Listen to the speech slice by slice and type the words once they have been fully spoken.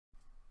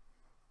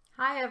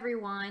Hi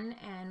everyone,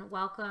 and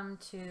welcome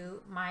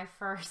to my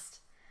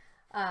first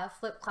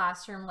flipped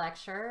classroom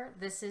lecture.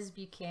 This is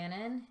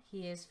Buchanan.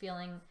 He is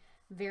feeling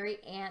very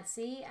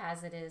antsy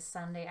as it is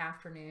Sunday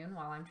afternoon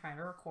while I'm trying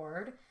to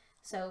record.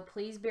 So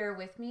please bear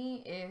with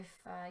me if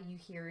you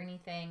hear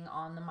anything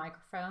on the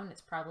microphone.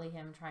 It's probably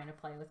him trying to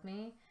play with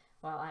me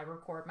while I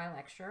record my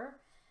lecture.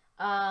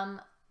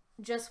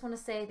 Just want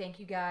to say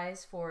thank you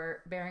guys for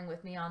bearing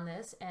with me on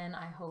this, and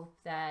I hope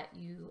that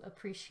you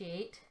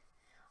appreciate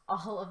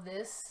all of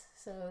this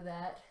so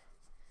that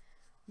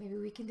maybe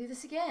we can do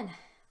this again.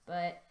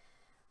 But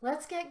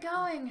let's get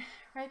going,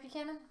 right,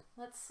 Buchanan?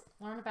 Let's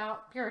learn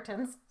about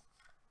Puritans.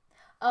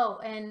 Oh,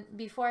 and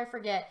before I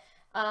forget,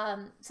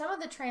 some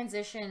of the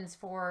transitions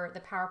for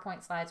the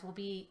PowerPoint slides will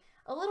be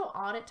a little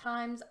odd at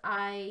times.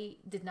 I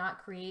did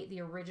not create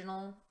the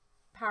original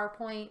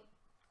PowerPoint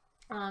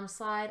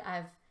slide.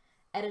 I've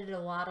edited a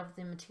lot of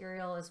the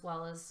material as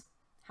well as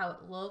how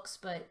it looks,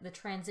 but the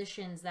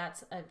transitions,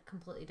 that's a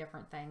completely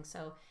different thing.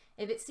 So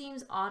if it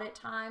seems odd at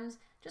times,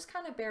 just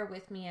kind of bear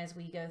with me as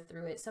we go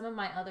through it. Some of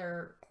my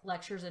other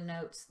lectures and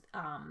notes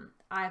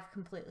I've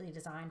completely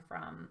designed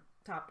from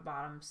top to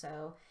bottom,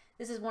 so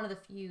this is one of the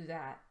few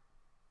that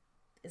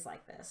is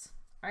like this.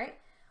 All right,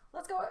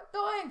 let's go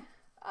going.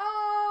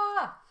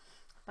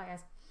 Bye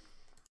guys.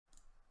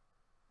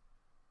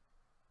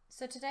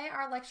 So today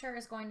our lecture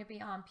is going to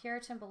be on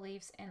Puritan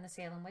beliefs and the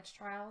Salem witch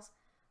trials.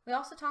 We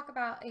also talk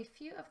about a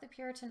few of the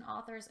Puritan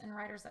authors and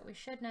writers that we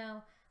should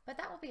know, but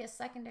that will be a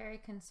secondary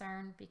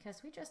concern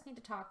because we just need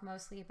to talk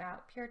mostly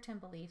about Puritan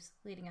beliefs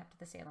leading up to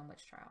the Salem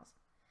witch trials.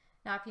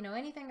 Now, if you know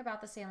anything about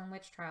the Salem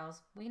witch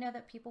trials, we know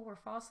that people were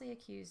falsely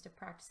accused of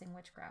practicing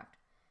witchcraft.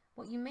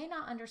 What you may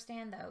not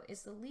understand, though,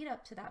 is the lead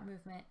up to that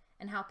movement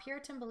and how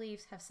Puritan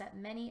beliefs have set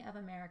many of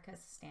America's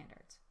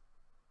standards.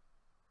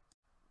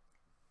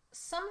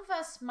 Some of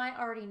us might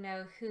already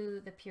know who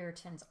the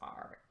Puritans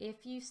are.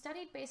 If you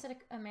studied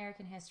basic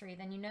American history,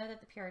 then you know that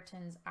the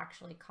Puritans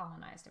actually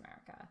colonized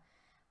America.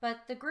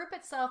 But the group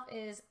itself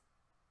is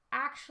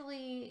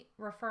actually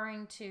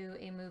referring to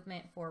a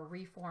movement for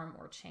reform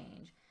or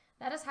change.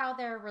 That is how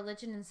their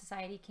religion and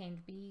society came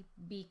to be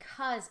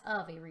because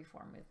of a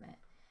reform movement.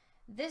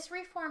 This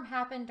reform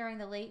happened during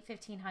the late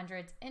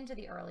 1500s into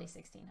the early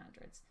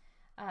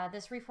 1600s.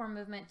 This reform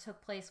movement took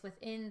place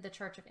within the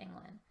Church of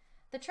England.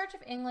 The Church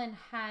of England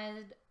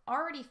had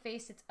already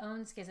faced its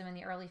own schism in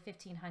the early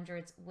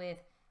 1500s with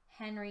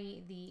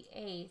Henry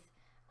VIII.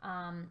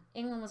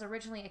 England was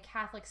originally a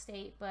Catholic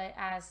state, but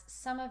as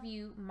some of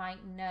you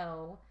might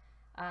know,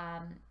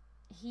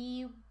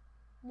 he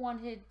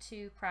wanted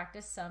to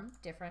practice some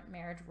different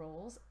marriage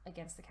rules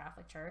against the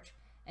Catholic Church,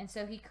 and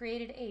so he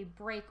created a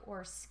break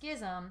or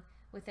schism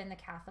within the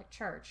Catholic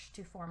Church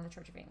to form the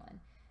Church of England,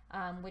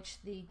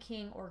 which the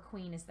king or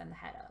queen is then the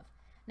head of.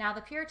 Now,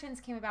 the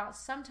Puritans came about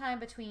sometime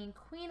between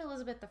Queen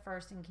Elizabeth I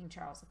and King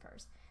Charles I.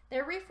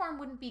 Their reform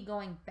wouldn't be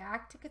going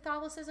back to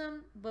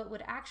Catholicism, but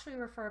would actually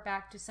refer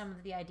back to some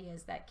of the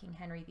ideas that King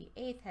Henry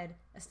VIII had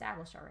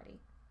established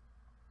already.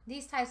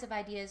 These types of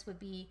ideas would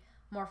be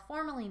more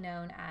formally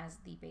known as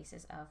the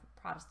basis of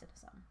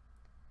Protestantism.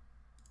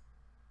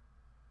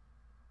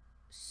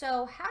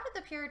 So, how did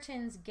the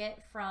Puritans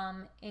get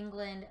from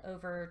England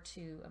over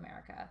to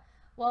America?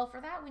 Well,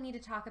 for that, we need to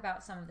talk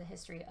about some of the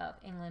history of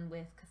England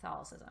with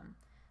Catholicism.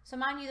 So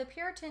mind you, the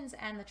Puritans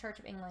and the Church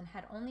of England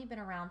had only been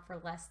around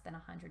for less than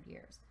 100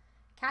 years.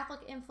 Catholic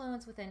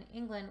influence within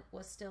England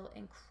was still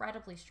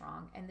incredibly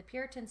strong, and the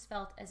Puritans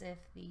felt as if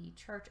the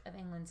Church of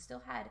England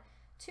still had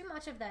too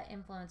much of that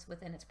influence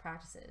within its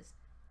practices.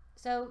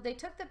 So they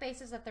took the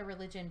basis of their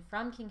religion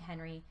from King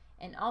Henry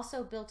and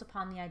also built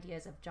upon the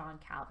ideas of John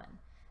Calvin.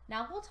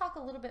 Now, we'll talk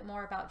a little bit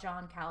more about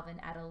John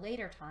Calvin at a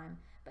later time,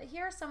 but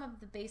here are some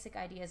of the basic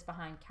ideas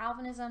behind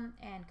Calvinism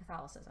and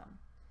Catholicism.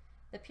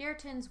 The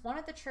Puritans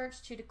wanted the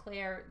church to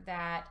declare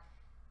that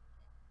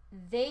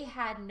they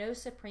had no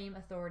supreme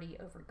authority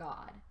over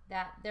God,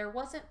 that there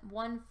wasn't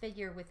one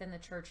figure within the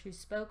church who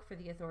spoke for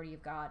the authority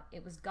of God.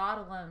 It was God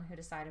alone who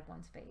decided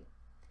one's fate.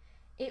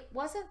 It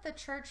wasn't the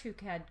church who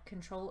had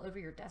control over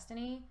your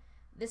destiny.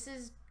 This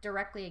is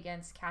directly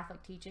against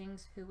Catholic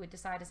teachings, who would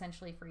decide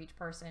essentially for each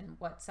person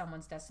what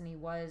someone's destiny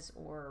was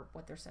or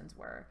what their sins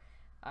were,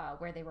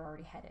 where they were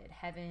already headed,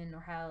 heaven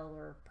or hell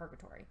or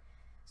purgatory.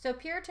 So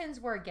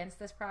Puritans were against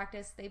this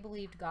practice. They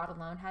believed God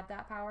alone had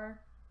that power.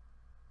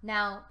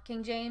 Now,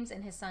 King James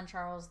and his son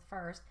Charles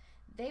I,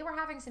 they were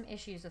having some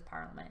issues with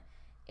Parliament.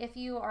 If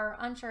you are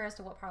unsure as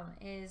to what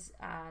Parliament is,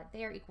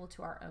 they are equal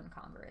to our own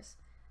Congress.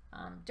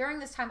 During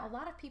this time, a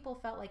lot of people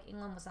felt like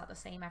England was not the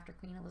same after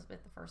Queen Elizabeth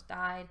I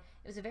died.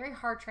 It was a very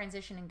hard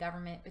transition in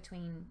government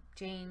between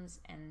James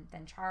and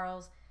then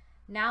Charles.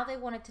 Now they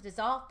wanted to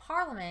dissolve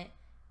Parliament,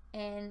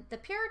 and the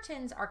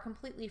Puritans are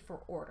completely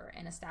for order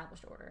and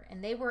established order,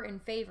 and they were in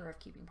favor of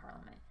keeping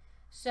Parliament.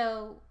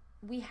 So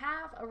we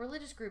have a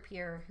religious group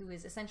here who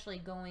is essentially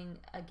going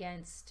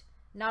against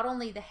not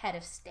only the head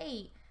of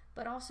state,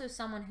 but also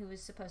someone who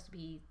is supposed to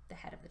be the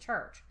head of the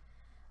church.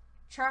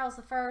 Charles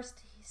I,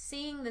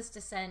 seeing this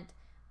dissent,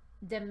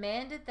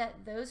 demanded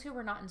that those who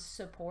were not in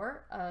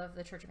support of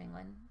the Church of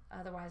England,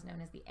 otherwise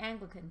known as the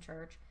Anglican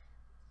Church,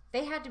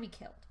 they had to be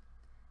killed.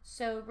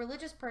 So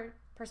religious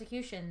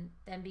persecution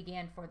then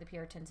began for the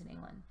Puritans in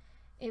England.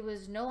 It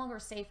was no longer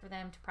safe for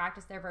them to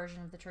practice their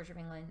version of the Church of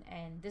England,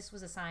 and this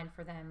was a sign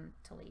for them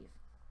to leave.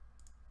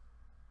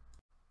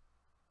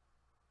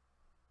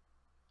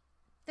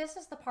 This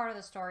is the part of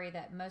the story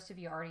that most of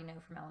you already know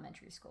from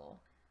elementary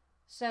school.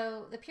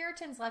 So the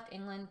Puritans left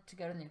England to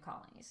go to the new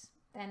colonies.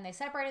 Then they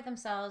separated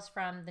themselves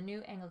from the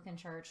new Anglican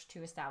Church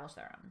to establish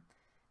their own.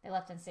 They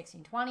left in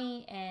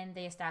 1620 and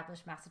they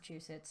established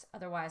Massachusetts,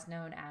 otherwise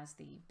known as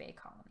the Bay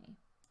Colony.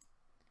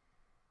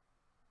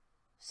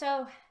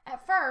 So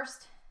at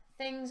first,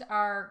 things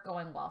are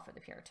going well for the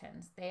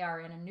Puritans. They are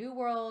in a new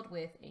world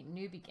with a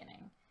new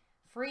beginning,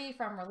 free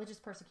from religious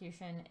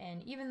persecution,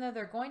 and even though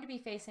they're going to be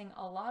facing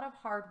a lot of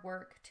hard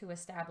work to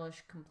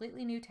establish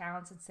completely new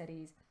towns and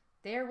cities,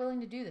 they are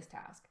willing to do this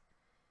task.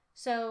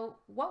 So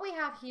what we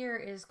have here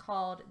is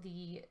called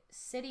the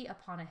city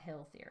upon a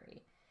hill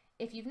theory.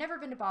 If you've never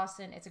been to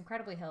Boston, it's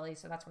incredibly hilly,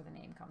 so that's where the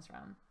name comes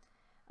from.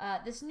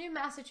 This new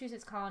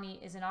Massachusetts colony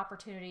is an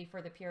opportunity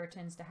for the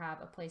Puritans to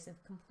have a place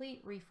of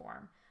complete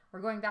reform. We're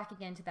going back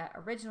again to that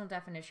original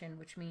definition,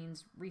 which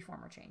means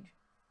reform or change.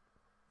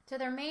 So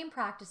their main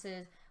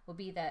practices will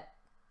be that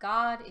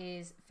God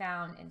is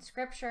found in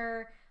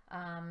Scripture,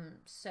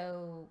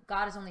 so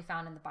God is only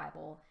found in the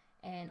Bible.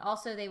 And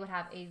also they would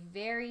have a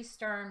very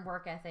stern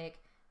work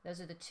ethic.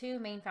 Those are the two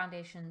main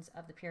foundations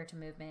of the Puritan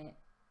movement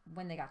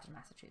when they got to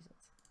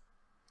Massachusetts.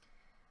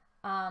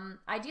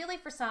 Ideally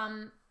for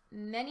some,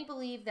 many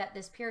believe that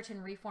this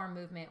Puritan reform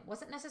movement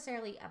wasn't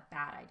necessarily a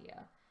bad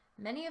idea.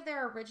 Many of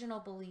their original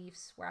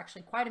beliefs were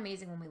actually quite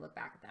amazing when we look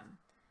back at them.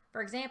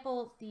 For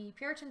example, the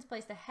Puritans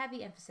placed a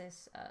heavy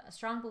emphasis, a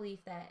strong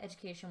belief that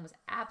education was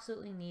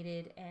absolutely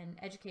needed and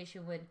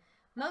education would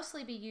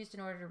mostly be used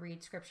in order to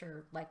read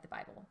Scripture like the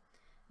Bible.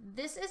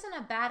 This isn't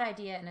a bad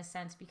idea in a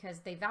sense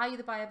because they value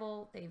the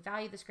Bible, they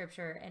value the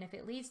Scripture, and if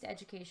it leads to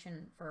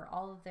education for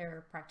all of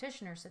their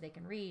practitioners so they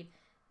can read,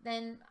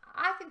 then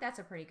I think that's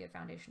a pretty good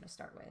foundation to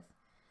start with.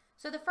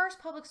 So the first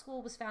public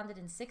school was founded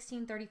in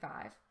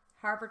 1635.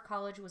 Harvard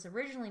College was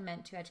originally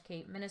meant to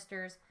educate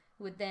ministers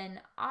who would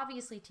then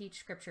obviously teach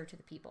Scripture to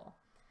the people.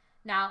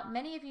 Now,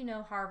 many of you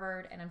know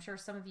Harvard, and I'm sure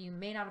some of you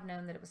may not have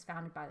known that it was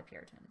founded by the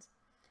Puritans.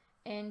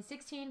 In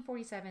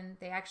 1647,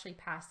 they actually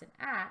passed an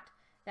act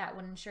that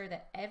would ensure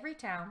that every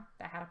town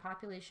that had a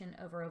population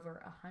of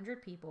over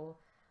 100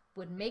 people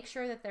would make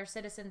sure that their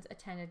citizens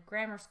attended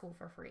grammar school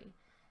for free.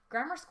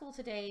 Grammar school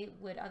today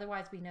would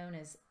otherwise be known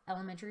as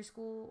elementary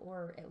school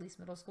or at least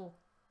middle school.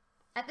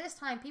 At this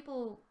time,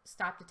 people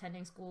stopped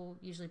attending school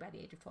usually by the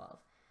age of 12.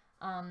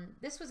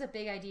 This was a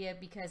big idea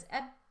because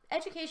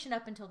education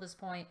up until this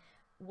point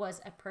was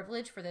a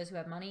privilege for those who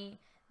had money.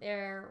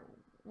 There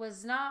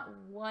was not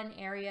one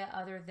area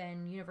other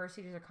than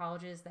universities or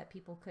colleges that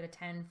people could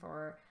attend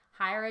for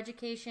higher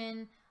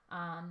education.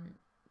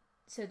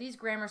 So these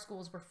grammar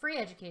schools were free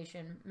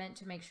education meant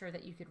to make sure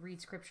that you could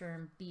read Scripture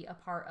and be a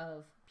part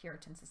of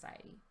Puritan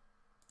society.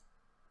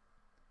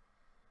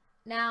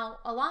 Now,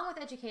 along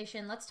with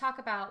education, let's talk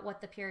about what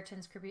the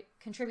Puritans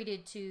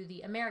contributed to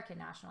the American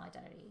national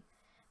identity.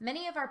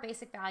 Many of our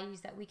basic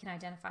values that we can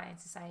identify in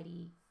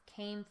society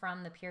came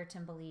from the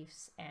Puritan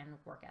beliefs and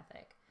work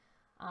ethic.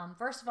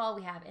 First of all,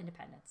 we have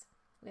independence.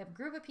 We have a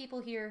group of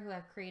people here who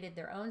have created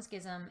their own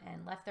schism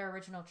and left their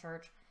original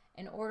church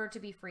in order to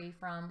be free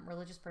from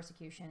religious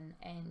persecution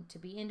and to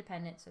be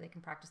independent so they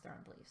can practice their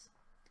own beliefs.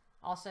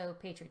 Also,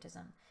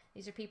 patriotism.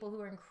 These are people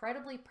who are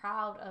incredibly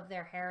proud of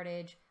their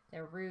heritage,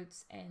 their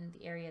roots, and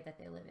the area that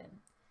they live in.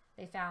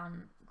 They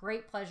found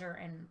great pleasure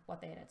in what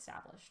they had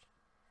established.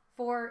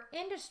 For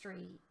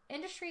industry,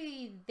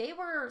 they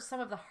were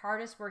some of the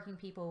hardest working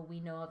people we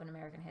know of in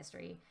American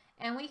history,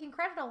 and we can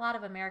credit a lot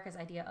of America's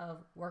idea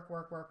of work,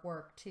 work, work,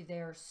 work to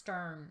their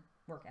stern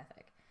work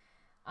ethic.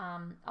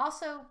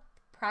 Also,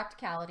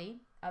 practicality,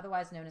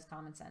 otherwise known as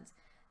common sense.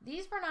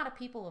 These were not a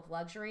people of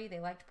luxury.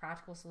 They liked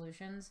practical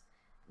solutions.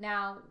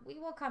 Now, we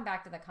will come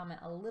back to that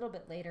comment a little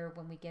bit later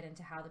when we get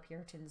into how the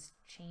Puritans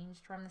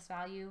changed from this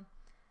value.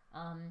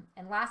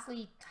 And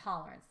lastly,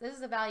 tolerance. This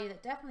is a value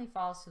that definitely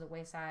falls to the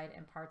wayside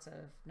in parts of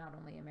not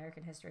only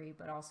American history,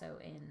 but also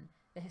in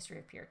the history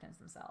of Puritans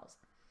themselves.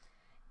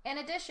 In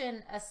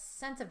addition, a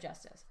sense of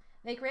justice.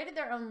 They created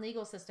their own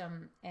legal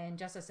system and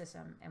justice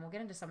system, and we'll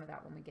get into some of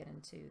that when we get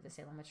into the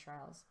Salem witch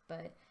trials.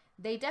 But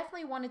they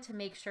definitely wanted to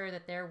make sure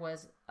that there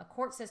was a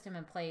court system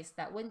in place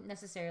that wouldn't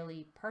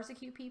necessarily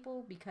persecute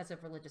people because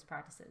of religious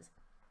practices.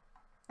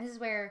 This is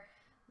where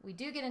we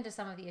do get into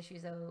some of the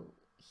issues, though.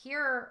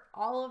 Here,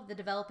 all of the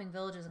developing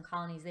villages and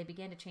colonies, they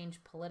began to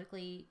change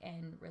politically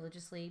and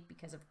religiously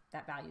because of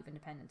that value of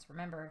independence.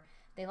 Remember,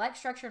 they like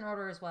structure and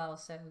order as well,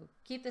 so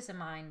keep this in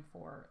mind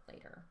for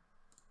later.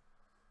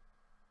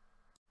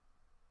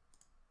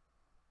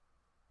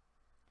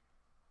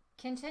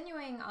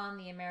 Continuing on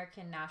the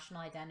American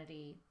national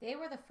identity, they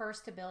were the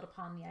first to build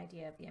upon the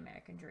idea of the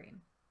American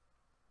dream.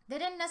 They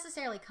didn't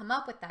necessarily come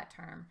up with that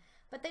term,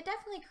 but they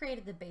definitely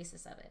created the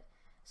basis of it.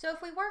 So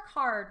if we work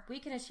hard, we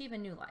can achieve a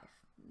new life.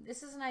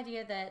 This is an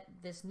idea that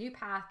this new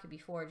path could be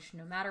forged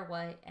no matter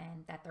what,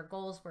 and that their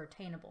goals were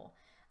attainable.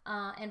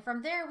 And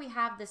from there, we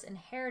have this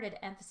inherited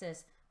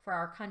emphasis for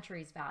our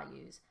country's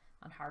values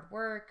on hard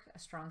work, a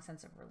strong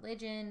sense of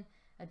religion,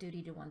 a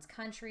duty to one's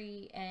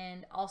country,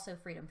 and also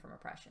freedom from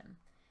oppression.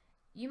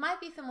 You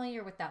might be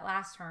familiar with that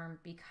last term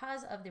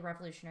because of the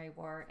Revolutionary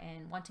War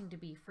and wanting to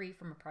be free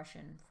from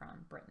oppression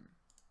from Britain.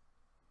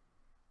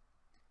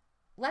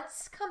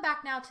 Let's come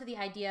back now to the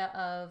idea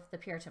of the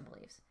Puritan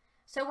beliefs.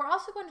 So we're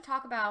also going to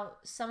talk about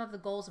some of the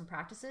goals and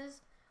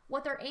practices.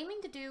 What they're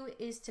aiming to do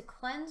is to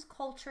cleanse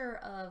culture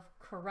of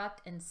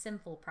corrupt and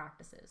sinful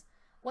practices.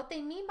 What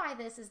they mean by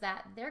this is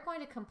that they're going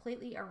to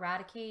completely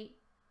eradicate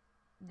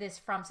this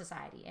from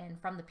society and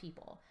from the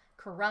people,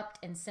 corrupt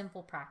and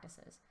sinful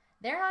practices.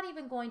 They're not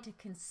even going to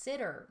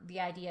consider the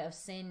idea of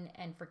sin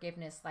and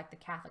forgiveness like the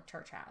Catholic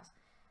Church has.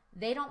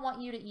 They don't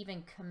want you to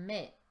even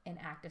commit an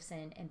act of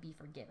sin and be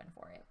forgiven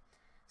for it.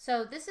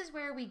 So this is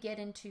where we get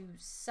into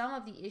some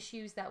of the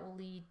issues that will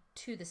lead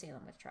to the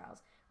Salem witch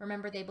trials.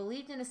 Remember, they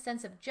believed in a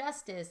sense of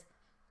justice,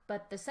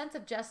 but the sense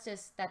of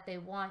justice that they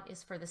want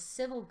is for the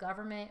civil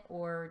government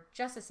or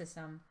justice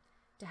system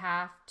to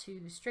have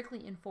to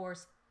strictly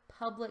enforce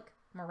public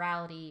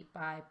morality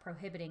by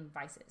prohibiting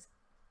vices.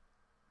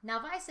 Now,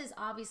 vice is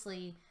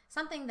obviously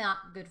something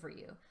not good for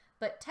you,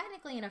 but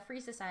technically in a free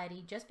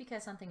society, just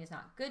because something is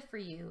not good for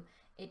you,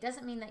 it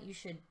doesn't mean that you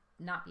should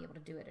not be able to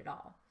do it at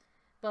all.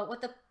 But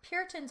what the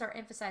Puritans are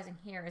emphasizing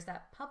here is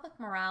that public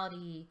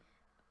morality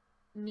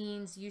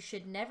means you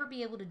should never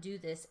be able to do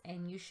this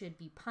and you should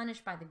be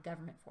punished by the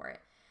government for it.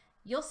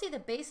 You'll see the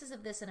basis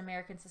of this in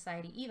American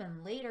society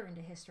even later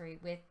into history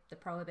with the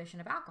prohibition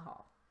of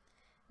alcohol.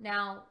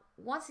 Now,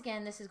 once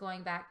again, this is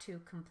going back to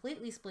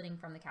completely splitting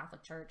from the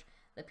Catholic Church.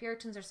 The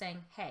Puritans are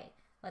saying, hey,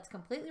 let's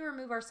completely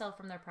remove ourselves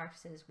from their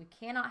practices. We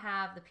cannot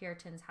have the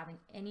Puritans having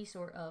any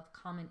sort of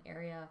common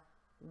area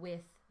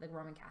with the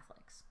Roman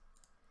Catholics.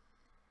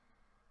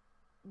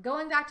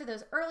 Going back to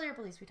those earlier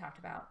beliefs we talked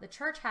about, the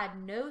church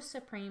had no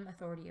supreme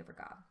authority over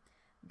God.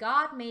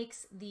 God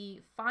makes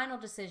the final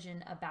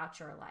decision about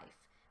your life.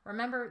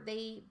 Remember,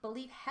 they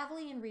believe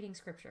heavily in reading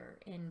scripture,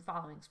 in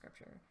following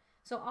scripture.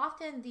 So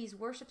often these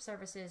worship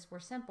services were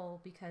simple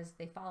because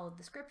they followed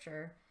the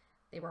scripture.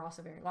 They were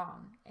also very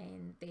long,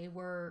 and they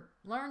were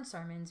learned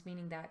sermons,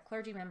 meaning that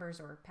clergy members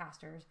or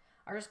pastors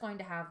are just going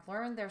to have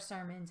learned their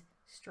sermons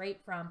straight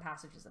from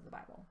passages of the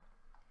Bible.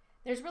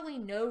 There's really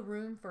no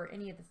room for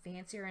any of the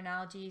fancier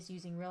analogies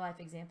using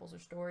real-life examples or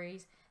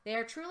stories. They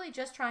are truly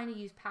just trying to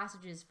use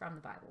passages from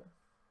the Bible.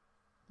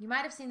 You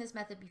might have seen this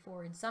method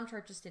before in some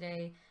churches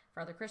today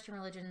for other Christian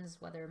religions,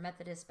 whether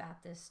Methodist,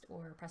 Baptist,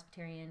 or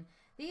Presbyterian.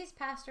 These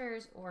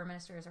pastors or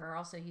ministers are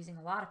also using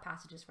a lot of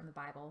passages from the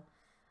Bible.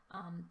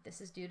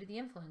 This is due to the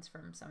influence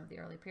from some of the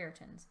early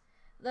Puritans.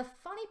 The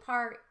funny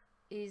part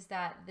is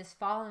that this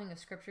following of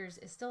scriptures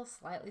is still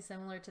slightly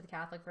similar to the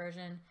Catholic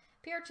version.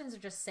 Puritans are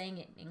just saying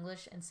it in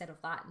English instead of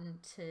Latin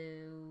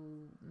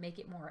to make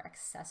it more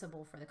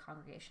accessible for the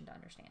congregation to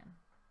understand.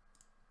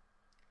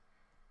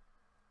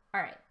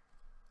 All right,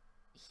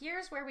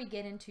 here's where we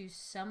get into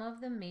some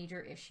of the major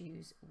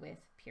issues with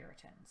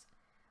Puritans.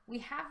 We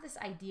have this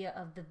idea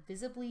of the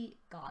visibly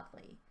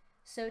godly.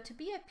 So to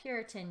be a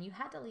Puritan, you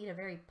had to lead a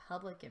very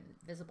public and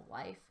visible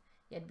life.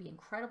 You had to be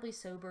incredibly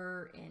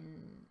sober,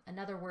 in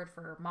another word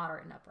for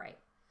moderate and upright.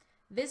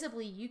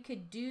 Visibly, you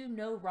could do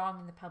no wrong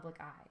in the public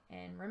eye.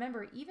 And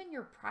remember, even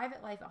your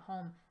private life at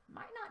home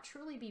might not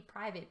truly be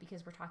private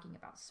because we're talking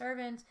about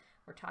servants,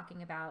 we're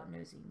talking about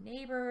nosy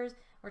neighbors,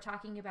 we're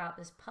talking about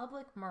this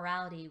public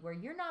morality where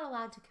you're not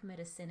allowed to commit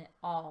a sin at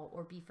all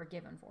or be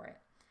forgiven for it.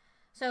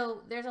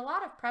 So there's a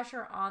lot of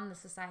pressure on the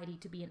society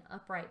to be an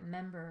upright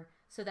member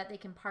so that they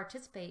can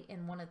participate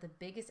in one of the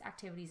biggest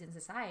activities in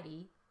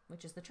society,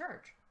 which is the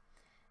church.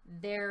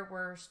 There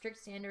were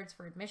strict standards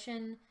for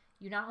admission.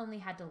 You not only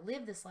had to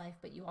live this life,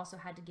 but you also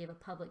had to give a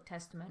public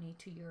testimony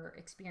to your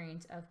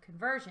experience of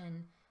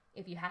conversion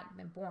if you hadn't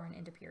been born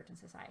into Puritan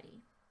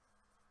society.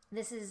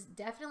 This is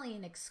definitely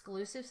an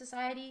exclusive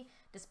society,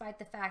 despite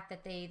the fact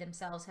that they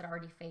themselves had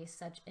already faced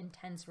such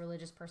intense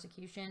religious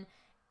persecution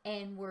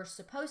and were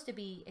supposed to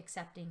be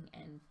accepting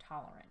and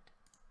tolerant.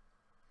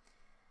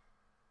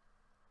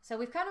 So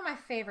we've come to my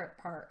favorite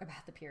part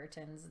about the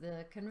Puritans,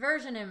 the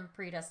conversion and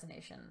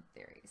predestination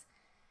theories.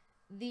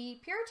 The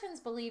Puritans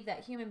believed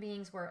that human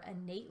beings were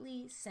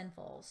innately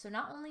sinful, so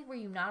not only were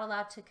you not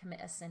allowed to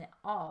commit a sin at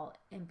all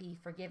and be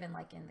forgiven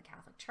like in the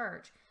Catholic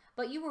Church,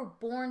 but you were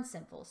born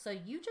sinful, so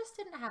you just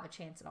didn't have a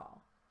chance at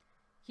all.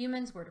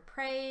 Humans were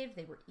depraved,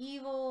 they were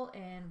evil,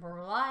 and were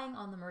relying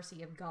on the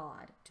mercy of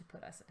God to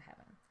put us in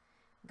heaven.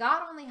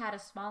 God only had a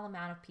small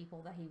amount of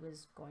people that he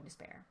was going to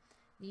spare.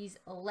 These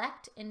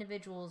elect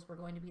individuals were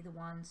going to be the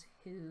ones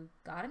who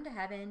got into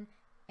heaven,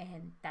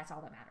 and that's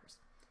all that matters.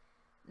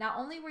 Not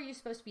only were you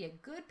supposed to be a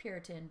good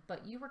Puritan,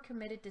 but you were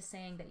committed to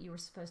saying that you were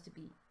supposed to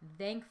be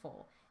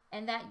thankful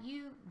and that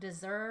you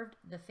deserved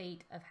the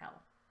fate of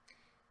hell.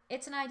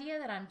 It's an idea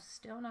that I'm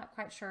still not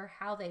quite sure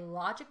how they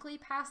logically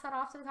pass that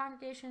off to the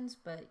congregations,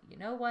 but you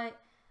know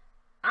what?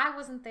 I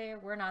wasn't there,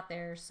 we're not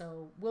there,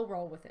 so we'll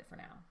roll with it for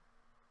now.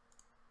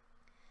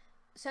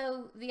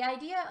 So the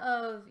idea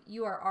of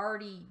you are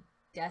already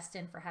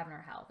destined for heaven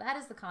or hell, that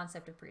is the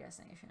concept of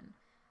predestination.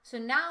 So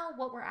now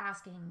what we're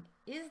asking,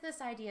 is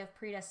this idea of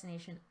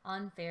predestination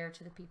unfair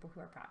to the people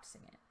who are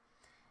practicing it?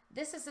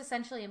 This is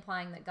essentially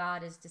implying that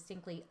God is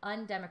distinctly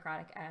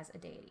undemocratic as a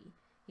deity.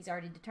 He's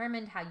already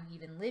determined how you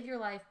even live your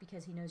life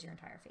because he knows your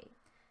entire fate.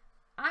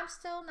 I'm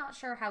still not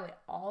sure how it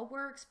all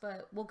works,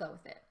 but we'll go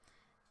with it.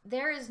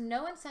 There is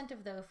no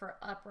incentive, though, for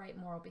upright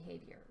moral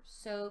behavior.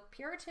 So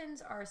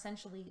Puritans are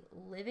essentially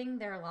living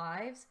their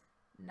lives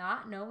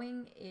not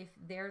knowing if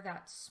they're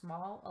that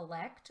small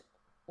elect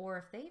or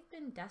if they've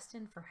been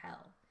destined for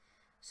hell.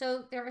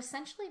 So they're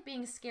essentially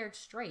being scared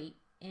straight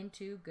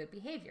into good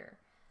behavior.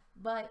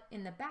 But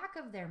in the back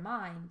of their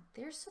mind,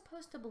 they're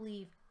supposed to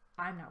believe,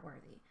 I'm not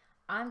worthy.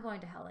 I'm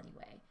going to hell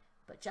anyway.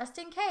 But just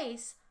in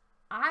case,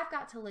 I've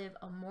got to live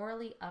a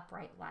morally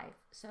upright life.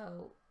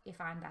 So if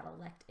I'm that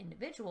elect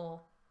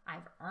individual,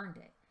 I've earned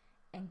it.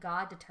 And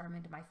God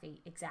determined my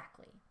fate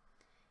exactly.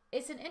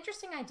 It's an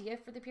interesting idea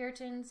for the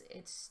Puritans.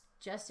 It's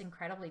just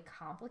incredibly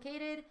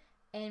complicated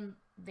and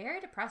very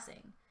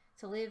depressing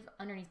to live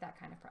underneath that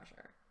kind of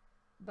pressure.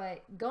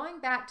 But going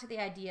back to the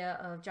idea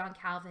of John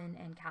Calvin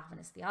and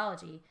Calvinist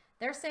theology,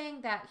 they're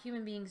saying that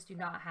human beings do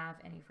not have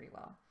any free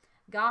will.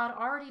 God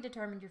already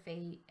determined your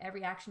fate.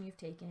 Every action you've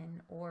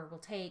taken or will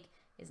take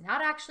is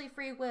not actually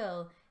free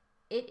will.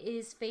 It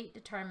is fate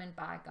determined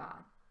by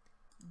God.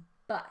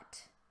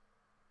 But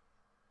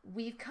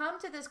we've come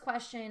to this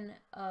question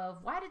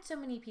of why did so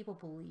many people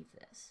believe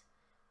this?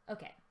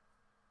 Okay,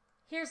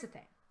 here's the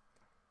thing.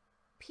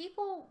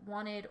 People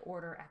wanted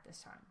order at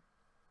this time.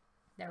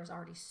 There was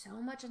already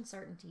so much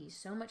uncertainty,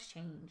 so much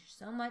change,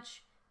 so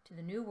much to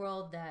the new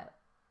world that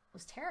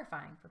was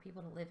terrifying for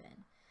people to live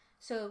in.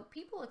 So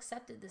people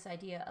accepted this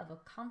idea of a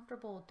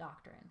comfortable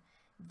doctrine.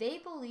 They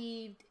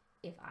believed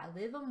if I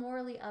live a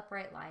morally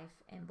upright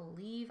life and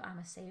believe I'm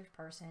a saved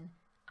person,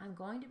 I'm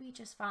going to be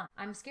just fine.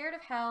 I'm scared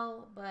of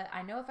hell, but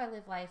I know if I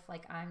live life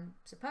like I'm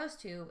supposed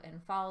to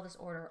and follow this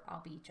order,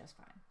 I'll be just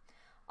fine.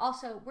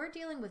 Also, we're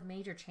dealing with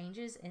major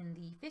changes in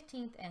the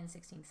 15th and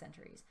 16th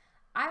centuries.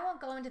 I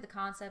won't go into the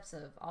concepts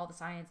of all the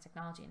science,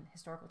 technology, and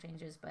historical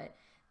changes, but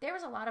there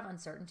was a lot of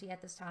uncertainty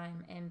at this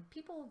time, and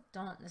people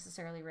don't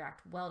necessarily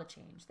react well to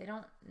change. They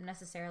don't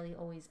necessarily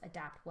always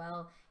adapt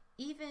well,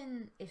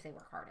 even if they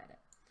work hard at it.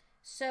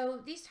 So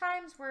these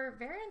times were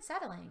very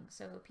unsettling,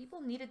 so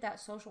people needed that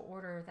social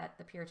order that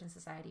the Puritan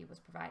society was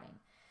providing.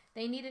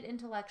 They needed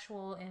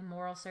intellectual and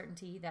moral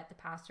certainty that the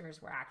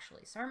pastors were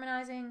actually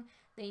sermonizing.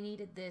 They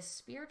needed this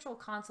spiritual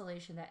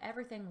consolation that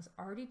everything was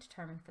already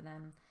determined for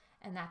them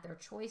and that their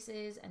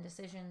choices and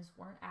decisions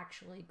weren't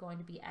actually going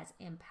to be as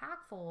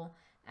impactful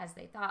as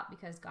they thought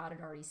because God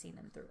had already seen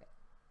them through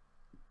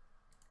it.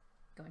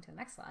 Going to the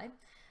next slide.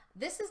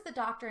 This is the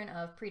doctrine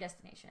of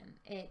predestination.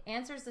 It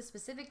answers the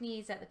specific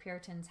needs that the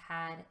Puritans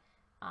had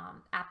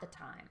at the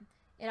time.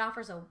 It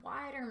offers a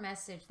wider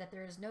message that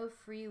there is no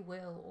free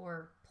will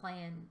or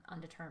plan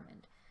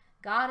undetermined.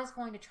 God is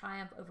going to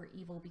triumph over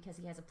evil because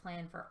he has a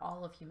plan for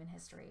all of human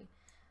history.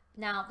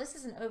 Now, this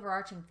is an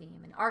overarching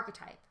theme, an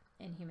archetype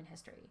in human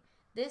history.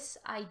 This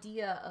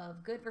idea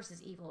of good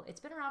versus evil, it's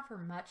been around for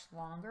much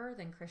longer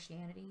than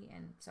Christianity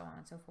and so on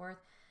and so forth.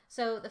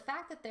 So the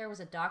fact that there was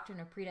a doctrine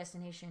of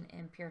predestination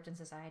in Puritan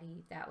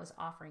society that was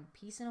offering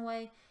peace in a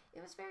way,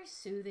 it was very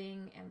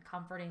soothing and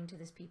comforting to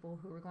these people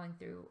who were going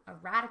through a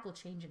radical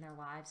change in their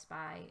lives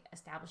by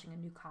establishing a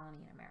new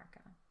colony in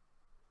America.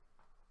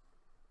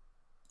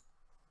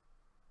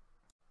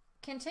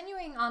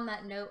 Continuing on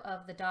that note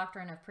of the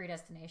doctrine of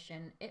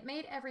predestination, it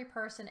made every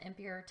person in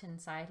Puritan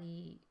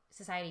society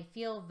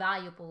feel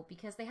valuable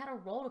because they had a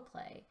role to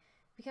play,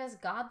 because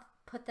God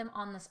put them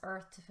on this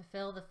earth to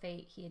fulfill the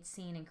fate he had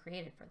seen and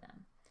created for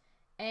them.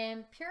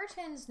 And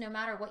Puritans, no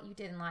matter what you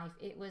did in life,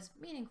 it was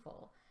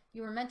meaningful.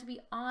 You were meant to be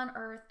on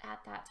earth at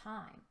that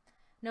time.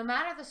 No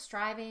matter the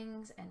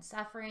strivings and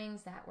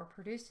sufferings that were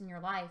produced in your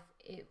life,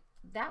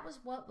 that was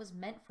what was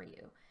meant for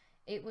you.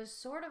 It was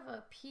sort of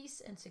a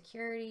peace and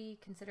security,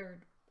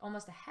 considered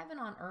almost a heaven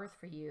on earth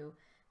for you,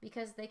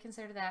 because they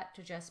considered that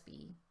to just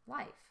be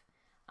life.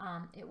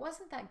 It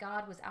wasn't that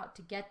God was out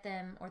to get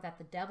them or that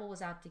the devil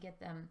was out to get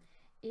them.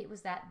 It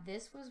was that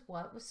this was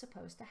what was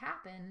supposed to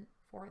happen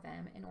for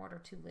them in order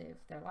to live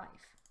their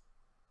life.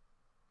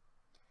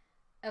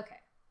 Okay,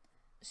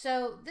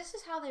 so this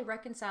is how they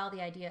reconcile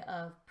the idea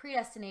of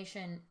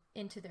predestination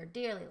into their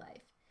daily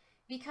life.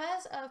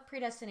 Because of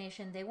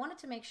predestination, they wanted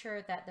to make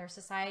sure that their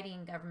society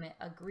and government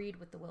agreed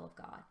with the will of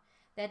God.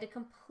 They had to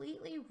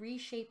completely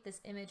reshape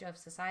this image of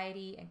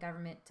society and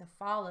government to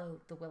follow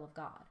the will of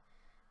God.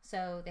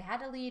 So they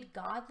had to lead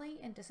godly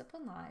and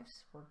disciplined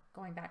lives. We're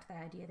going back to the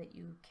idea that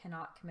you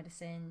cannot commit a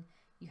sin.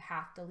 You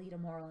have to lead a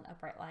moral and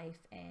upright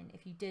life. And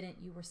if you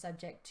didn't, you were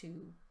subject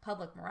to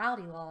public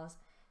morality laws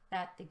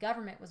that the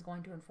government was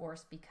going to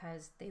enforce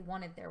because they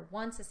wanted their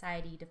one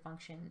society to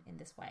function in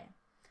this way.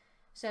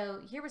 So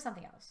here was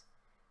something else.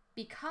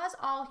 Because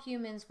all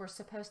humans were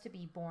supposed to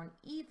be born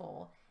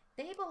evil,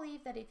 They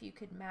believed that if you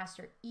could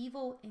master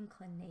evil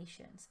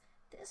inclinations,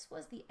 this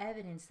was the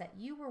evidence that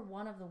you were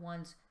one of the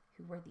ones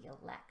who were the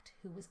elect,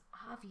 who was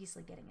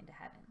obviously getting into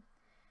heaven.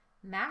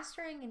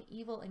 Mastering an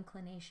evil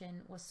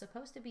inclination was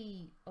supposed to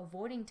be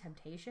avoiding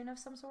temptation of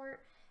some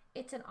sort.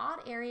 It's an odd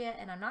area,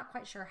 and I'm not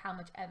quite sure how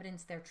much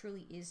evidence there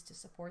truly is to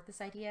support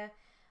this idea.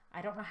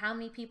 I don't know how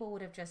many people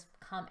would have just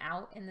come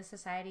out in the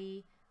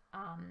society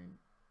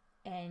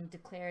and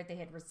declared they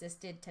had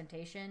resisted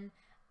temptation.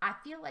 I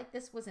feel like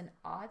this was an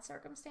odd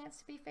circumstance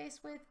to be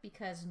faced with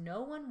because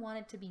no one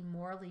wanted to be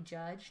morally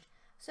judged.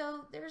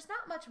 So there's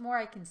not much more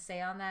I can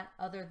say on that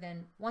other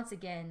than, once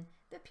again,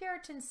 the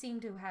Puritans seem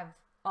to have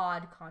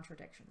odd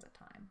contradictions at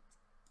times.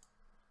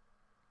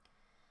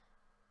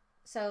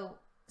 So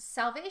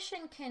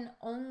salvation can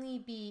only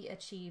be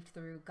achieved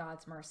through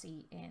God's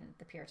mercy in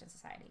the Puritan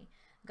society.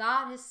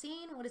 God has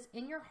seen what is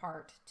in your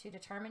heart to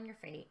determine your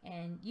fate,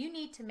 and you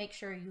need to make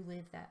sure you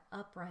live that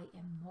upright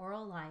and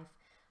moral life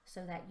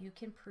so that you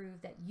can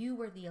prove that you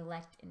were the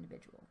elect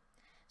individual.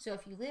 So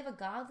if you live a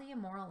godly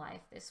and moral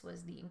life, this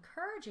was the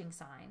encouraging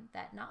sign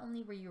that not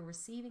only were you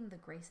receiving the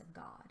grace of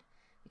God,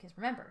 because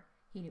remember,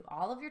 he knew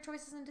all of your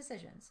choices and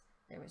decisions.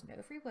 There was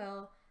no free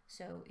will,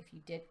 so if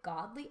you did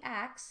godly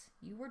acts,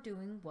 you were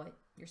doing what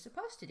you're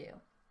supposed to do,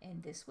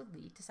 and this would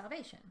lead to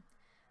salvation.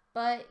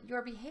 But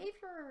your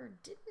behavior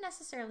didn't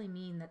necessarily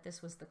mean that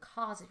this was the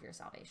cause of your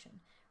salvation.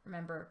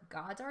 Remember,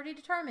 God's already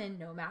determined,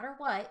 no matter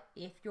what,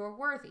 if you're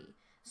worthy.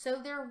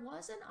 So there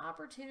was an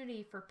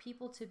opportunity for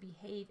people to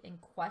behave in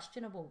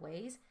questionable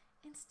ways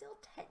and still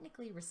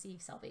technically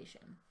receive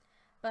salvation.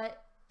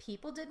 But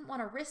people didn't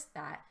want to risk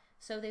that,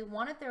 so they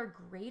wanted their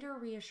greater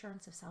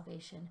reassurance of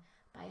salvation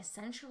by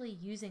essentially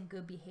using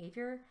good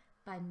behavior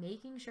by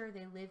making sure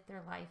they lived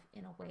their life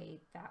in a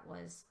way that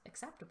was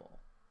acceptable.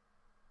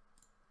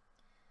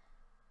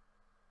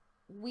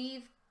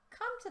 We've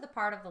come to the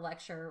part of the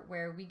lecture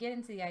where we get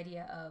into the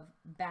idea of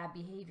bad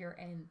behavior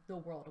and the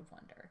world of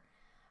wonder.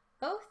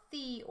 Both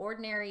the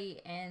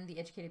ordinary and the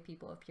educated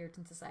people of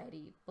Puritan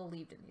society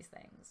believed in these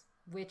things,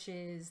 which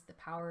is the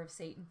power of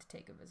Satan to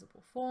take a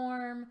visible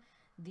form,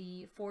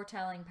 the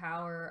foretelling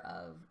power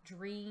of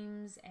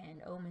dreams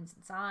and omens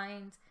and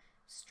signs,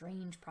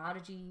 strange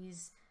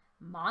prodigies,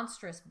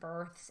 monstrous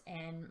births,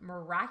 and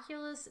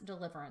miraculous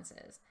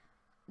deliverances.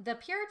 The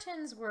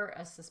Puritans were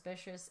a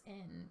suspicious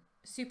and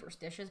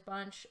superstitious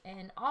bunch,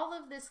 and all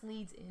of this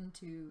leads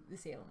into the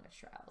Salem witch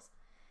trials.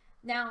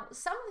 Now,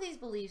 some of these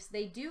beliefs,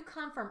 they do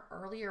come from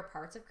earlier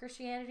parts of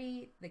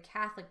Christianity. The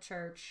Catholic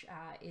Church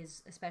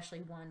is especially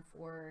one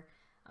for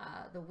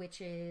the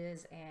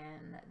witches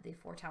and the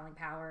foretelling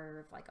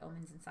power of like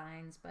omens and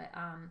signs. But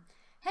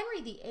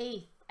Henry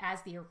VIII,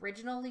 as the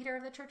original leader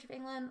of the Church of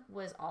England,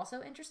 was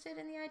also interested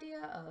in the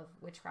idea of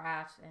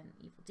witchcraft and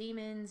evil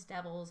demons,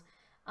 devils.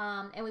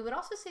 And we would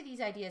also say these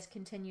ideas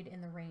continued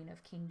in the reign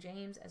of King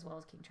James as well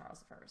as King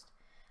Charles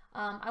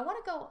I. I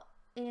want to go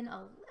in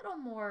a little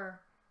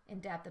more in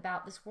depth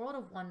about this world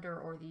of wonder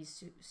or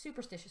these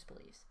superstitious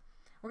beliefs.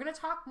 We're going to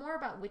talk more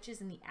about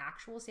witches in the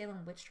actual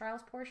Salem witch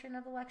trials portion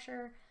of the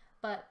lecture,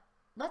 but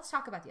let's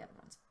talk about the other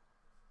ones.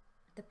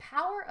 The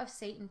power of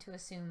Satan to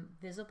assume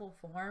visible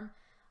form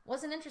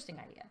was an interesting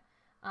idea.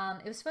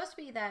 It was supposed to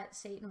be that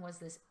Satan was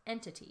this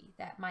entity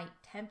that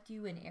might tempt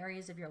you in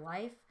areas of your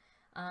life,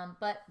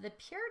 but the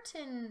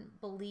Puritan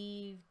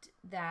believed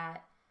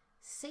that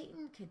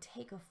Satan could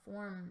take a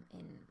form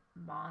in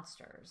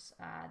monsters,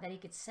 that he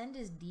could send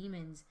his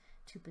demons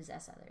to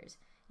possess others.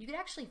 You could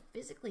actually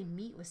physically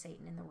meet with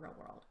Satan in the real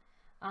world.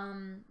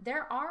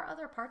 There are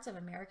other parts of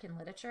American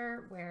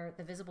literature where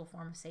the visible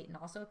form of Satan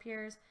also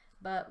appears,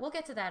 but we'll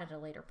get to that at a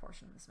later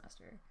portion of the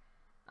semester.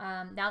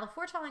 Now, the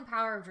foretelling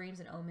power of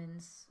dreams and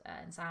omens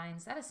and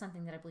signs, that is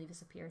something that I believe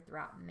has appeared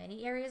throughout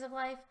many areas of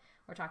life.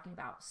 We're talking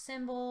about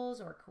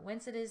symbols or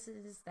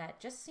coincidences that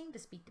just seem to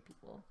speak to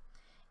people.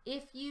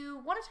 If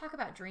you want to talk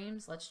about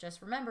dreams, let's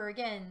just remember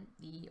again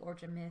the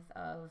origin myth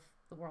of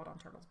the world on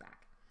Turtle's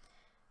Back.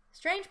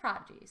 Strange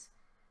prodigies.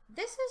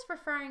 This is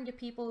referring to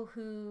people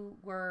who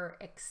were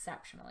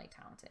exceptionally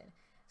talented.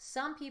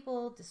 Some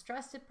people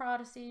distrusted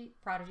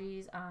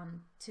prodigies.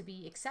 To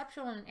be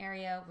exceptional in an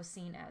area was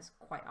seen as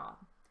quite odd.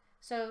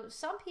 So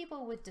some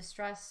people would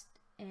distrust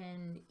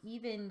and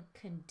even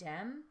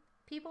condemn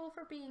people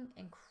for being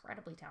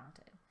incredibly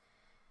talented.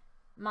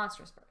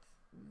 Monstrous birth.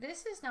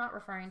 This is not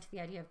referring to the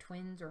idea of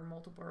twins or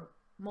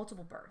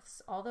multiple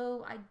births,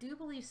 although I do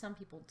believe some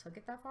people took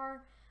it that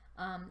far.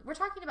 We're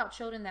talking about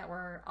children that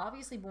were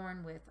obviously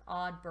born with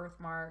odd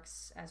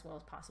birthmarks as well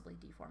as possibly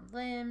deformed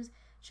limbs,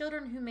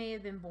 children who may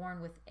have been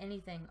born with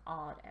anything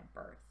odd at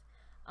birth.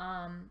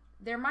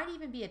 There might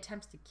even be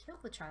attempts to kill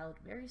the child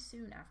very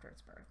soon after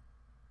its birth.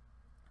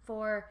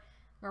 For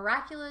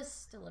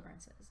miraculous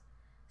deliverances.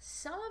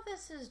 Some of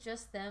this is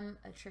just them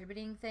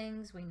attributing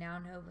things we now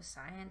know with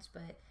science,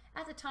 but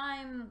at the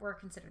time were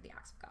considered the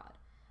acts of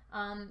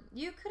God.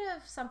 You could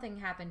have something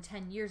happened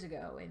 10 years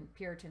ago and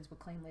Puritans would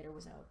claim later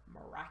was a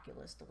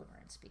miraculous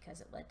deliverance because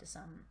it led to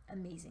some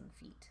amazing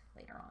feat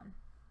later on.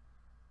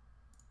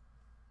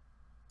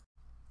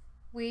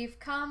 We've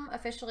come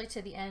officially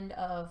to the end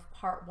of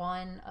part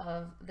 1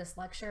 of this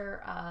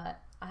lecture.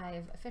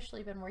 I've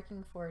officially been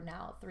working for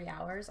now 3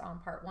 hours on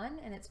part 1,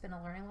 and it's been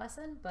a learning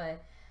lesson,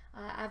 but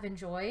I've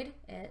enjoyed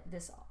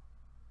this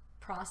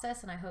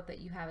process, and I hope that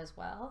you have as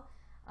well.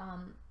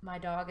 My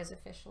dog is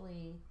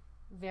officially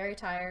very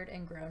tired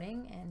and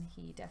groaning, and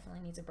he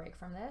definitely needs a break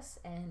from this,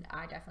 and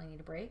I definitely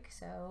need a break.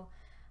 So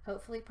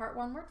hopefully part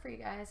 1 worked for you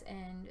guys,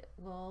 and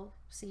we'll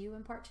see you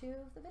in part 2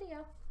 of the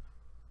video.